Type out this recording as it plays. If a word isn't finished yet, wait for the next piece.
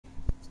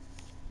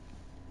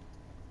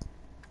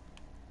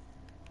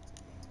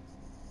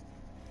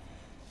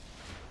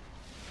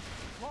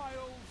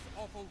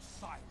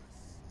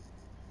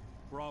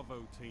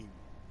Bravo team.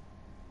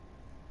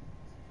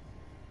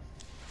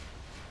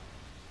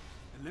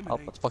 Oh,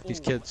 let's fuck these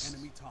kids.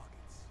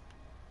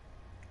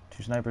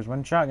 Two snipers,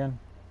 one shotgun.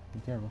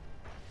 Be careful.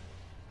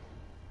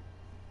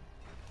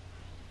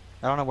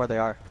 I don't know where they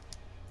are.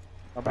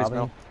 Nobody's Probably.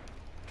 middle.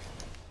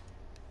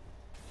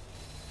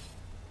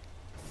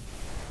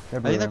 They're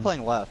I blue think they're room.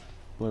 playing left.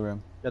 Blue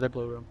room. Yeah, they're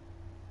blue room.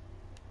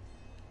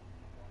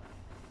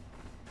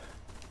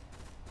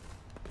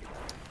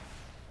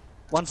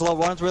 One's low,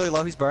 one's really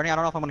low. He's burning. I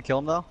don't know if I'm gonna kill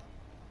him though.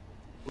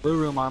 Blue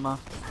room, Arma.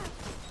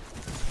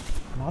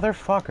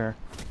 Motherfucker.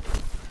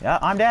 Yeah,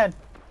 I'm dead.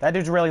 That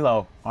dude's really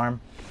low. Arm.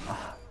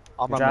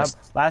 Arma Good job. missed.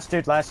 Last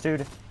dude, last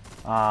dude.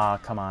 Ah,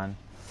 come on.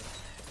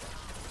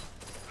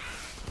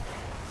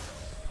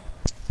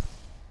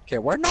 Okay,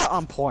 we're not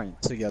on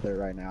point together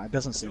right now. It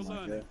doesn't seem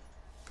like it.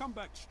 Come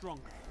back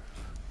stronger.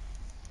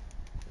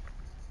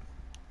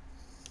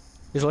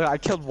 He's like, I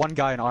killed one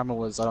guy and Arma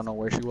was, I don't know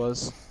where she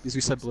was. Because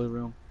we said blue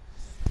room.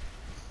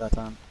 That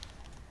time.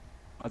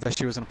 I thought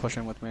she was gonna push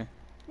in with me.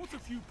 What's a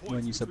few When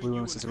points you said between blue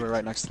room, you since and we were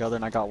right next to the other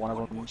and I got one of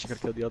them and she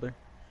could've killed the other.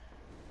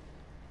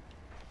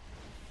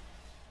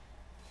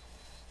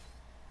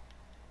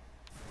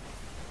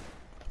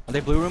 Are they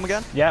blue room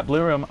again? Yeah,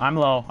 blue room. I'm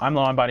low. I'm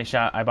low on body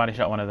shot. I body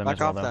shot one of them Back as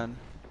well, off though. then.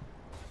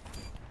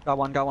 Got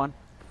one, got one.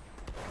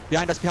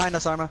 Behind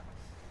us, Arma.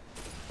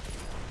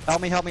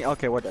 Help me.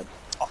 Okay, we're dead.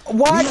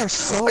 What? We are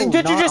so Did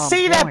you not just on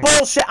see that point.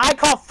 bullshit? I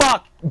call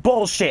fuck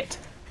bullshit.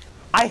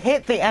 I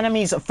hit the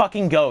enemy's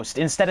fucking ghost.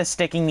 Instead of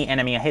sticking the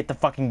enemy, I hit the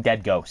fucking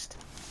dead ghost.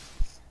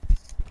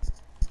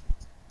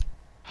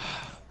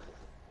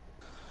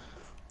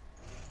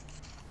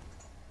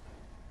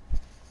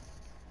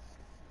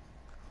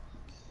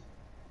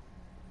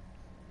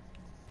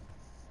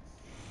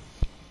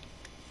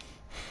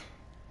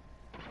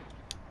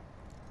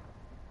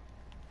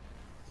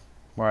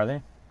 Where are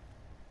they?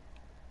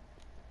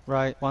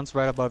 Right, one's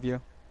right above you.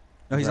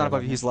 No, he's Right not above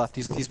above you, me. he's left.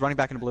 He's running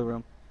back into blue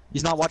room.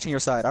 He's not watching your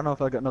side. I don't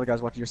know if another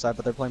guy's watching your side,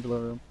 but they're playing blue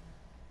room.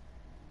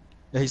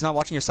 Yeah, he's not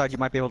watching your side. You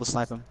might be able to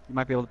snipe him. You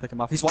might be able to pick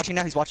him off. He's watching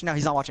now. He's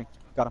not watching.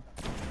 Got him.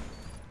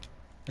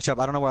 Good job.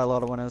 I don't know where our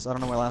other one is. I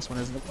don't know where last one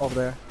is. Over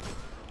there.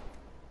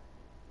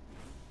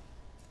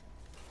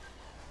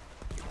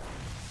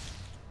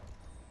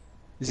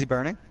 Is he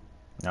burning?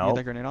 No. You get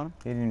that grenade on him?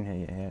 He didn't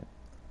hit.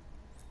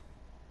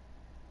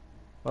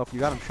 Oh,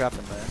 you got him trapped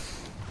in there.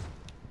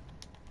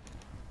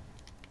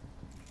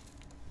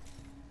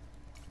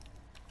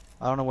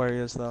 I don't know where he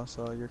is though,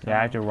 so you're Yeah,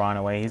 I have to run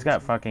away. He's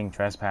got fucking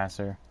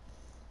trespasser.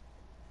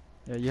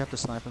 Yeah, you have to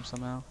snipe him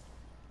somehow.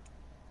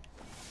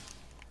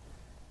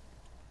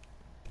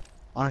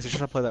 Honestly, you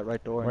should play that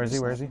right door. Where is he?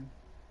 Where is he?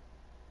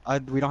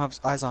 We don't have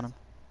eyes on him.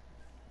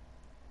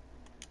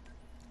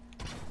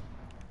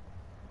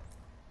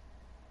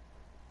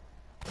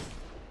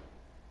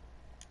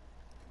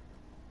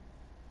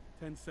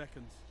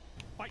 seconds.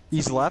 Fight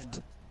He's to the left.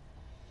 end.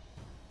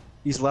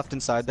 He's left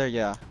inside there,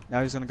 yeah.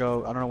 Now he's gonna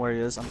go, I don't know where he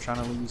is. I'm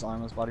trying to use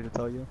Arma's body to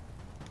tell you.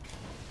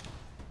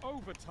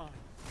 Overtime.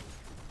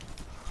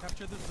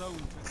 Capture the zone.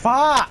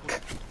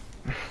 Fuck!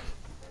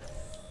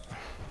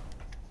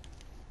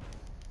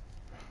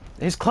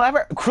 His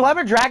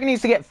clever dragon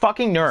needs to get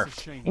fucking nerfed.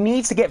 He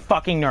needs to get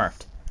fucking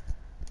nerfed.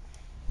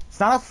 It's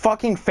not a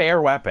fucking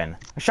fair weapon.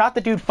 I shot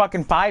the dude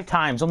fucking 5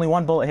 times, only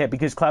 1 bullet hit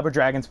because clever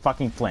dragons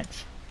fucking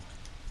flinch.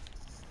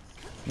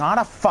 Not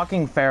a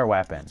fucking fair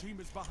weapon. Team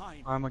is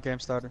behind. Arma game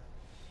started.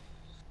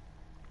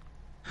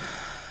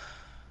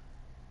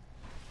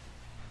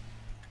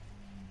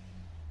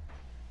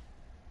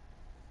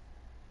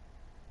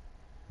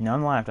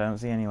 None left. I don't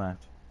see any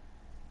left.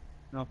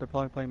 No, they're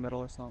probably playing middle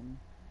or something.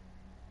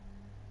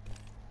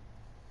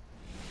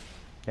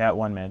 Yeah,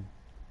 1 mid.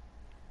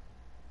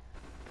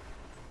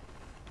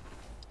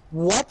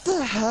 What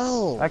the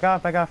hell? Back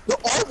off, back off. They're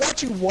all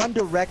watching one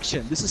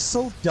direction. This is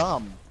so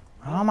dumb.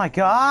 Oh my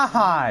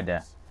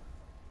god!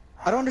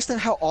 I don't understand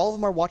how all of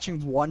them are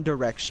watching one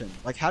direction.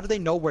 Like, how do they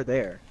know we're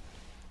there?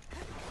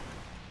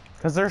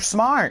 Because they're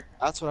smart.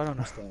 That's what I don't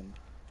understand.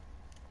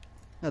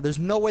 No, there's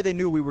no way they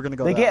knew we were gonna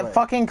go They that get way.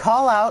 fucking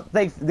call out.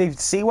 They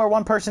see where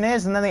one person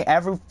is, and then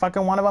every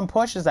fucking one of them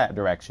pushes that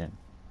direction.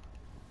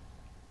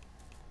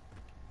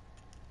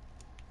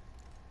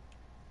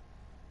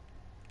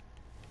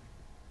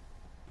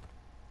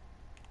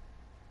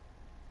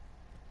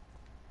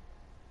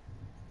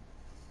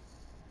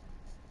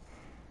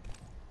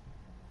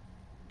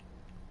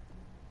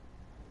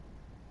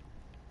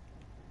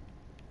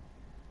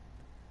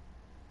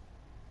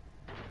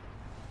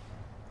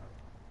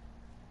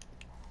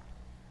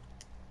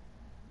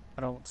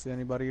 I don't see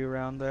anybody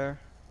around there.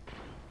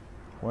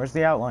 Where's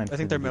the outline? I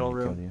think they're middle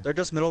room. They're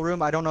just middle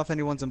room. I don't know if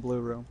anyone's in blue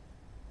room.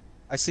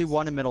 I see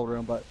one in middle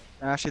room, but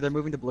actually they're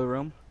moving to blue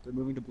room. They're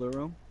moving to blue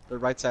room. They're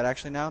right side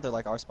actually now. They're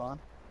like our spawn.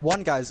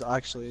 One guy's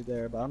actually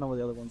there, but I don't know where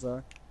the other ones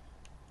are.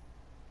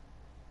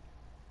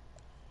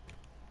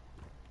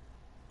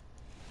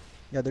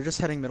 Yeah, they're just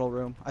heading middle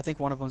room. I think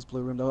one of them's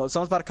blue room though.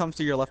 Someone's about to come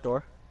through your left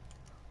door.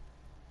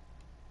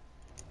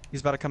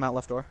 He's about to come out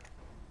left door.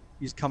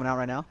 He's coming out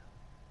right now.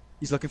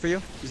 He's looking for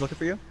you. He's looking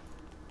for you.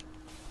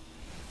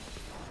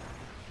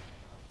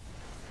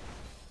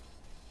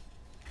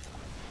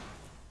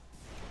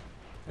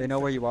 They know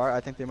where you are. I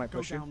think they might Go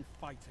push you. down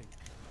fighting.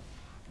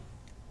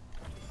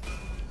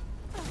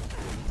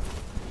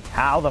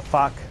 How the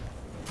fuck?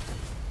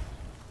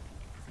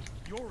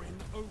 You're in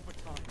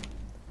overtime.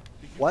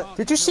 What?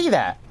 Did you see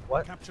that?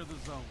 What? Capture the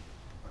zone.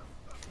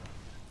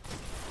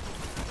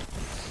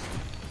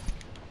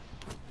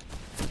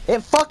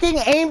 It fucking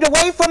aimed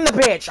away from the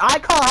bitch. I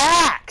call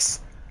hacks.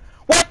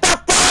 What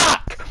the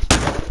fuck?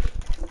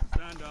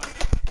 Stand up.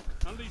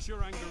 Unleash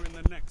your anger in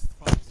the next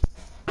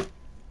fight.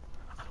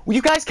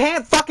 You guys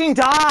can't fucking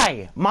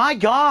die. My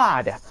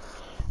god.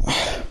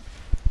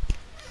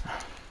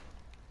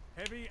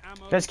 Heavy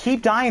ammo. Just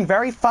keep dying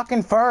very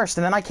fucking first,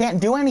 and then I can't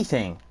do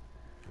anything.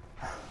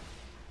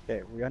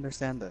 Okay, we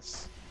understand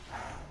this.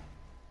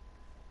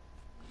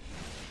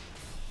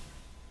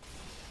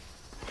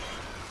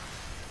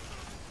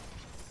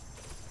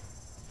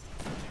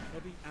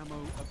 Heavy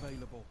ammo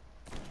available.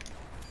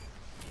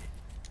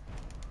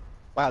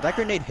 Wow, that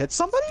grenade hit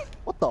somebody?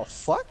 What the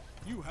fuck?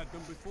 You had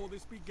them before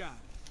this began.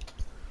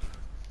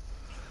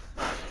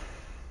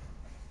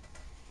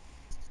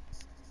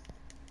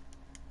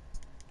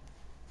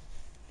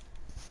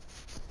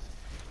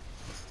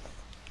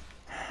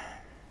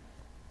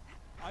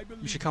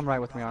 You should come right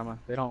with me, Arma.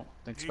 They don't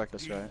expect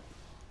us, right?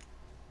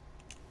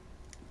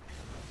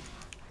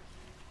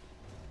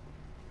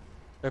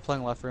 They're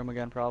playing left room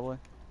again, probably.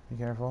 Be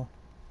careful.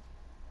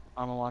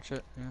 Arma, watch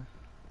it. Yeah.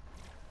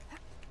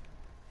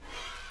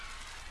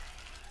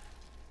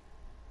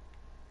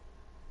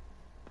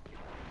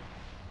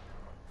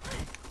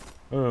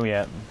 Ooh,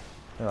 yeah.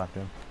 They're left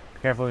room. Be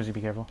careful, Uzi,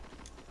 be careful.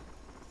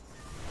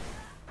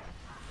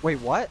 Wait,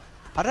 what?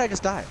 How did I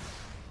just die?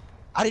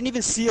 I didn't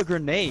even see a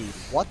grenade.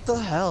 What the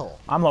hell?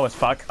 I'm low as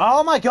fuck.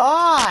 Oh my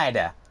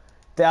god!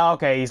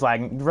 Okay, he's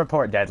lagging.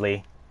 Report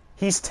deadly.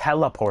 He's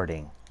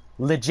teleporting.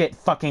 Legit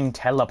fucking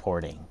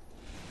teleporting.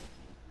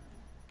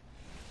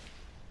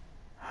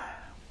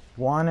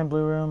 One in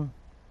blue room.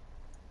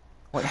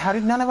 Wait, how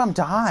did none of them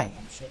die?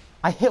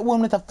 I hit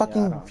one with a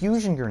fucking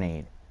fusion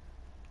grenade.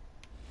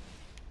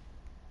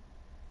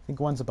 I think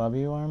one's above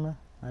you, Armor.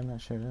 I'm not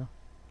sure though.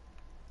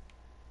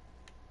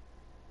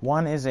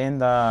 One is in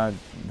the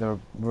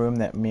room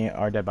that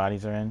our dead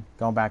bodies are in.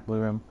 Going back, blue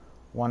room.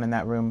 One in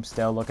that room,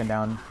 still looking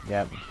down.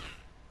 Yep.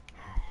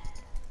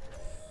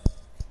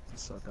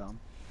 So dumb.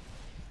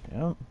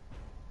 Yep.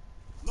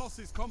 Loss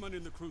is common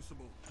in the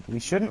crucible. We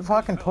shouldn't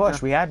fucking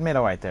push. We had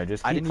middle right there.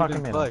 Just I keep didn't fucking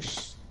even middle.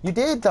 push. You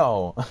did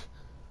though.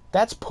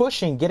 That's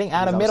pushing. Getting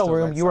out of I was middle still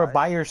room. right You were side.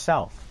 by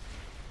yourself.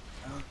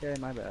 Okay,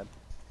 my bad.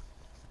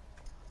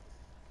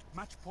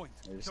 Match point.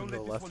 Maybe Don't some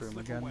let this left one room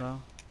slip again, away.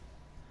 though.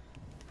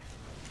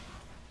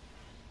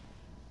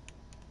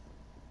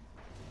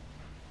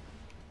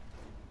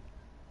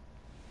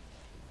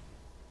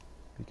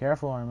 Be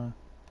careful, Arma.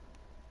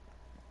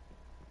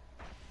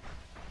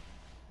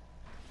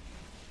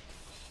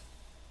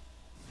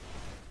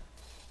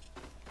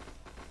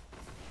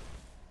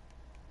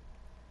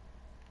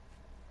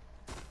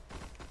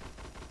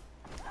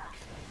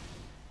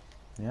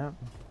 Yep.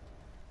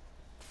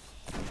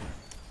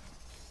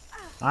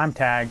 I'm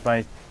tagged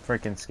by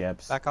freaking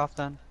skips. Back off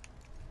then.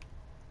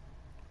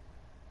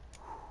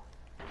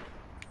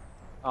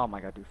 Oh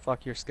my god, dude.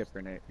 Fuck your skip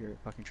grenade. Your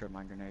fucking trip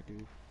mine grenade,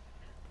 dude.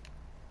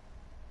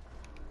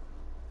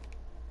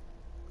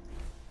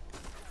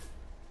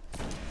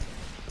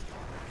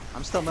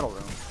 I'm still middle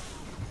room.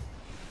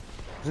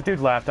 There's a dude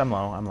left. I'm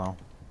low. I'm low.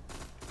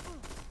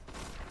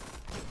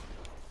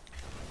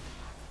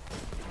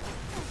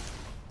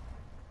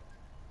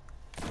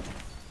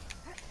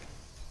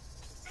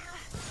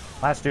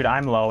 Last dude,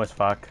 I'm low as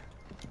fuck.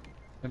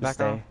 Been Just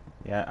back on.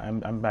 Yeah,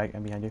 I'm back.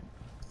 I'm behind you.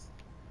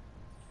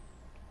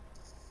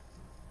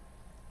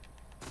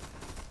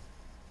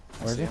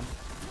 Where is he?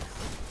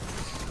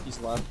 He's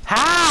left.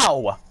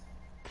 How?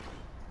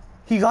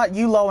 He got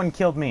you low and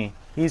killed me.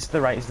 He's to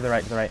the right. He's to the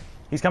right. To the right.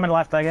 He's coming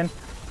left again.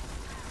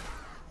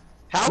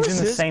 How He's is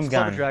in the his same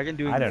Clever gun. Dragon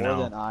doing I don't more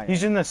know. than I am?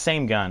 He's in the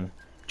same gun.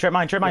 Trip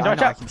mine. Trip mine. Yeah, I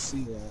Don't know, I chop. can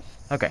see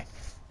that. Okay.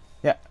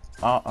 Yeah.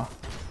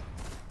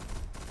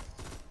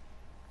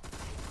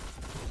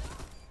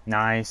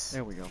 Nice.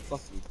 There we go.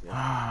 Fuck you, dude.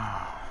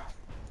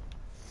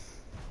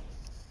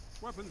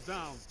 Weapons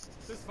down.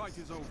 This fight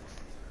is over.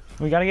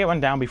 We gotta get one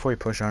down before we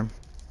push arm.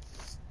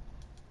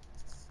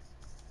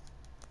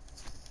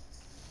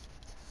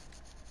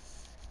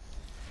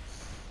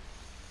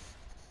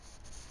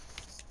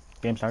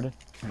 Game started?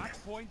 Match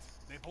point.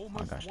 They've Oh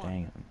almost gosh, won.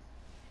 dang it.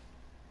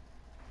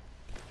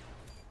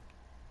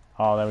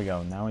 Oh, there we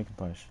go. Now we can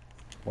push.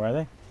 Where are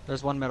they?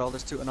 There's one middle.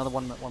 There's two. Another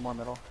one. One more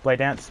middle. Blade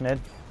dance mid.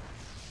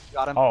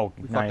 Got him. Oh,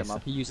 We nice. fucked him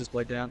up. He uses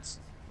blade dance.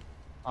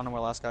 I don't know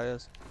where last guy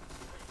is.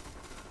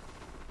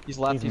 He's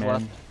left. He's mid.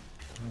 left.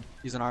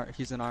 He's in R.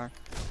 He's in R.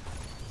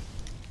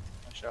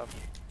 Nice job.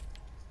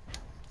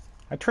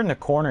 I turned the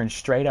corner and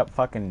straight up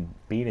fucking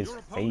beat his Your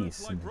opponent's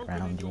face like in the broken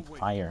ground in your with wake.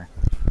 fire.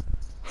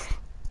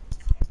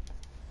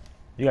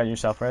 You got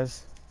yourself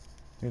res,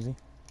 Uzi?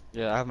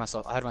 Yeah, I had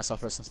myself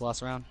first since the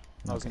last round.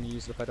 I was Okay. gonna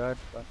use it if I died,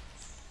 but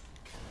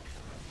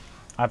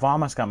I've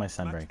almost got my Match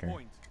Sunbreaker.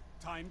 point.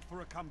 Time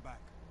for a comeback.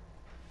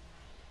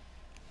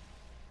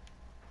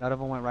 none of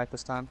them went right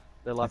this time.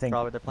 They I left think.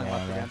 probably. They're playing Yeah,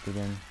 left again. left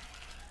again.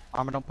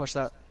 Armor, don't push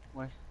that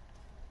way.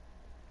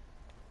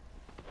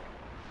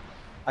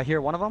 I hear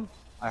one of them.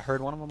 I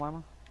heard one of them.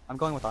 Armor. I'm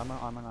going with armor.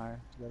 Armor and I are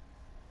together.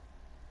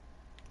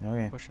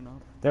 Okay. Pushing up.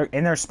 They're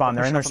in their spawn.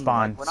 They're in their pushing up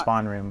from the spawn. right. We're not-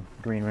 Spawn room.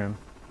 Green room.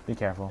 Be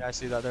careful. Yeah, I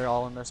see that. They're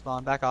all in their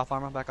spawn. Back off,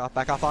 armor. Back off.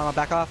 Back off, armor.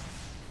 Back off.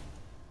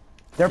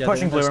 They're Yeah,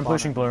 pushing they're blue room. spawn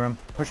Pushing right blue room.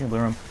 Pushing blue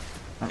room.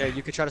 Yeah,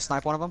 you could try to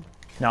snipe one of them.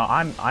 No,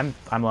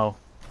 I'm low.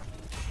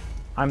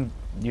 I'm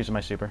using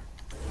my super.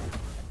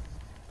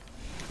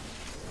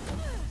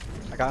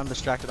 I got him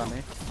distracted on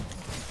me.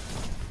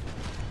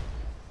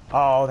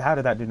 Oh, how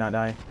did that dude not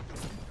die?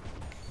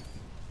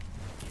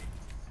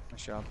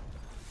 Nice job.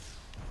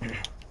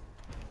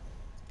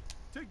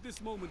 Take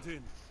this moment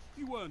in.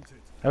 You earned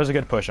it. That was a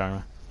good push,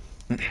 Arma.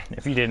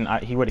 If he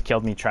didn't, he would have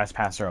killed me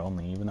trespasser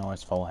only, even though I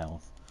was full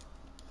health.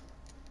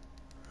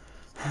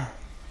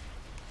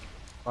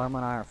 Armor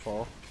and I are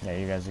full. Yeah,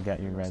 you guys have got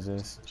your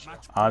reses.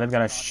 Match They've got a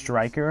point,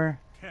 striker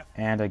Careful.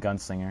 and a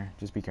gunslinger.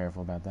 Just be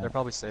careful about They're that.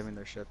 probably saving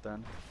their shit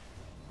then.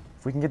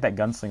 If we can get that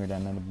gunslinger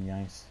down, that would be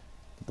nice.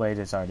 The blade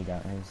has already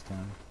got his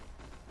down.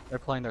 They're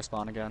playing their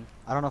spawn again.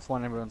 I don't know if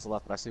everyone's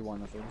left, but I see one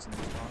that was in the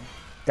spawn.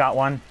 Got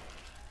one.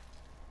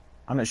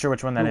 I'm not sure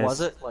which one that is. Who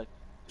was it? Like,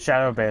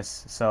 Shadow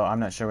Abyss, so I'm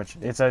not sure which.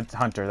 It's a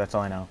hunter, that's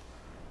all I know.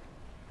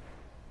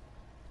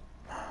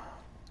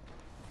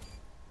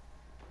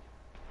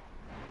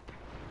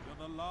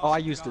 You're the last oh, I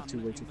used it gun too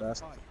way in too the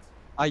fast. fight.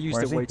 I used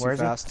Where it is he? way too Where is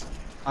he? fast.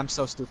 I'm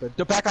so stupid.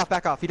 Back off,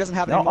 back off. He doesn't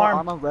have No any more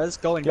arm. armor. Res,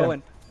 go in, Good. go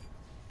in.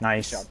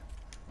 Nice. Nice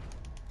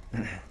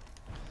job.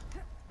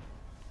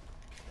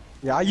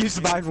 Yeah, I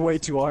used mine way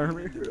too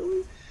armor.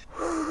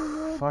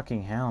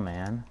 Fucking hell,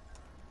 man.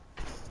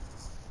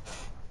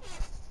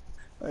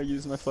 I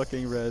used my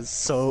fucking res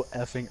so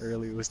effing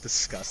early. It was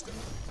disgusting.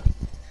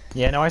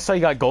 Yeah, no, I saw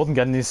you got golden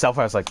gun in yourself.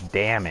 I was like,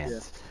 damn it.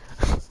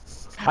 Yeah.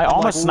 I I'm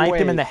almost like,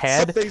 sniped him in the wait,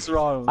 head. Something's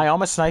wrong. I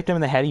almost sniped him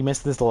in the head. He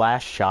missed this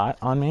last shot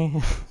on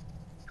me.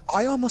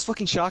 I almost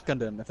fucking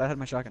shotgunned him. If I had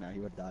my shotgun out, he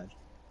would have died.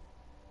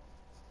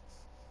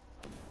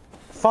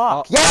 Fuck.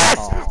 Oh. Yes!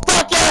 Oh.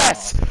 Fuck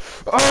yes!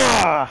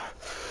 Ugh!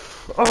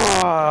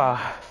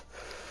 Ugh!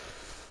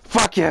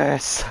 Fuck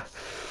yes!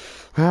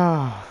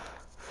 Ugh.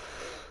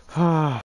 Ugh.